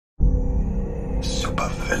super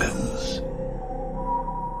villains.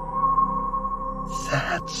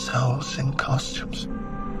 Sad souls in costumes,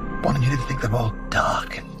 wanting you to think they're all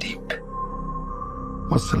dark and deep.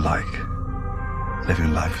 What's it like? Live your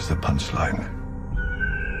life as a punchline.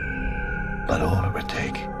 But all it would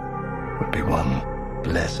take would be one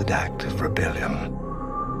blessed act of rebellion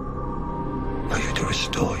for you to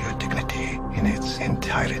restore your dignity in its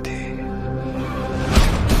entirety.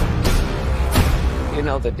 You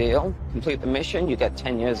know the deal. Complete the mission, you get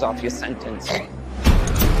 10 years off your sentence.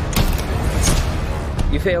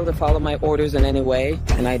 You fail to follow my orders in any way,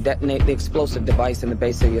 and I detonate the explosive device in the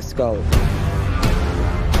base of your skull.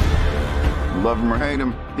 Love them or hate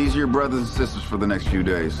them, these are your brothers and sisters for the next few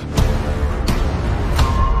days.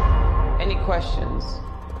 Any questions?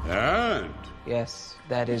 And? Yes,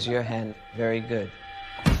 that is your hand. Very good.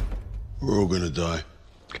 We're all gonna die.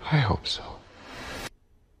 I hope so.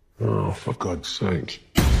 Oh, for God's sake.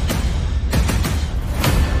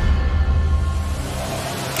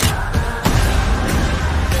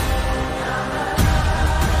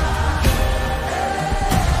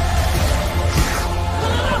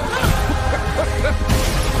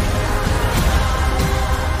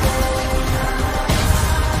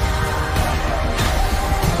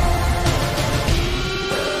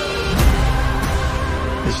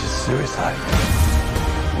 This is suicide.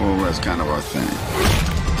 Well, that's kind of our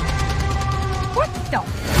thing. What the?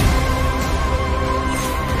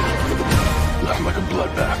 Nothing like a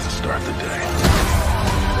bloodbath to start the day.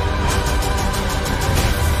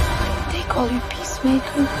 They call you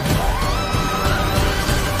Peacemaker?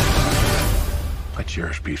 I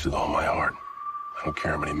cherish peace with all my heart. I don't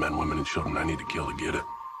care how many men, women, and children I need to kill to get it.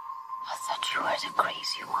 I thought you were the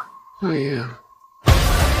crazy one. Oh, yeah.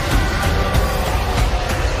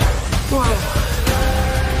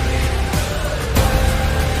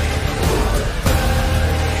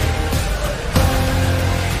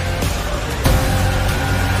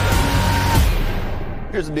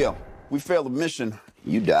 Here's the deal. We fail the mission,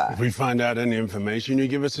 you die. If we find out any information you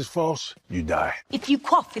give us is false, you die. If you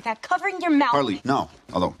cough without covering your mouth... Harley, no.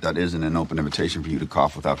 Although that isn't an open invitation for you to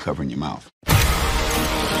cough without covering your mouth.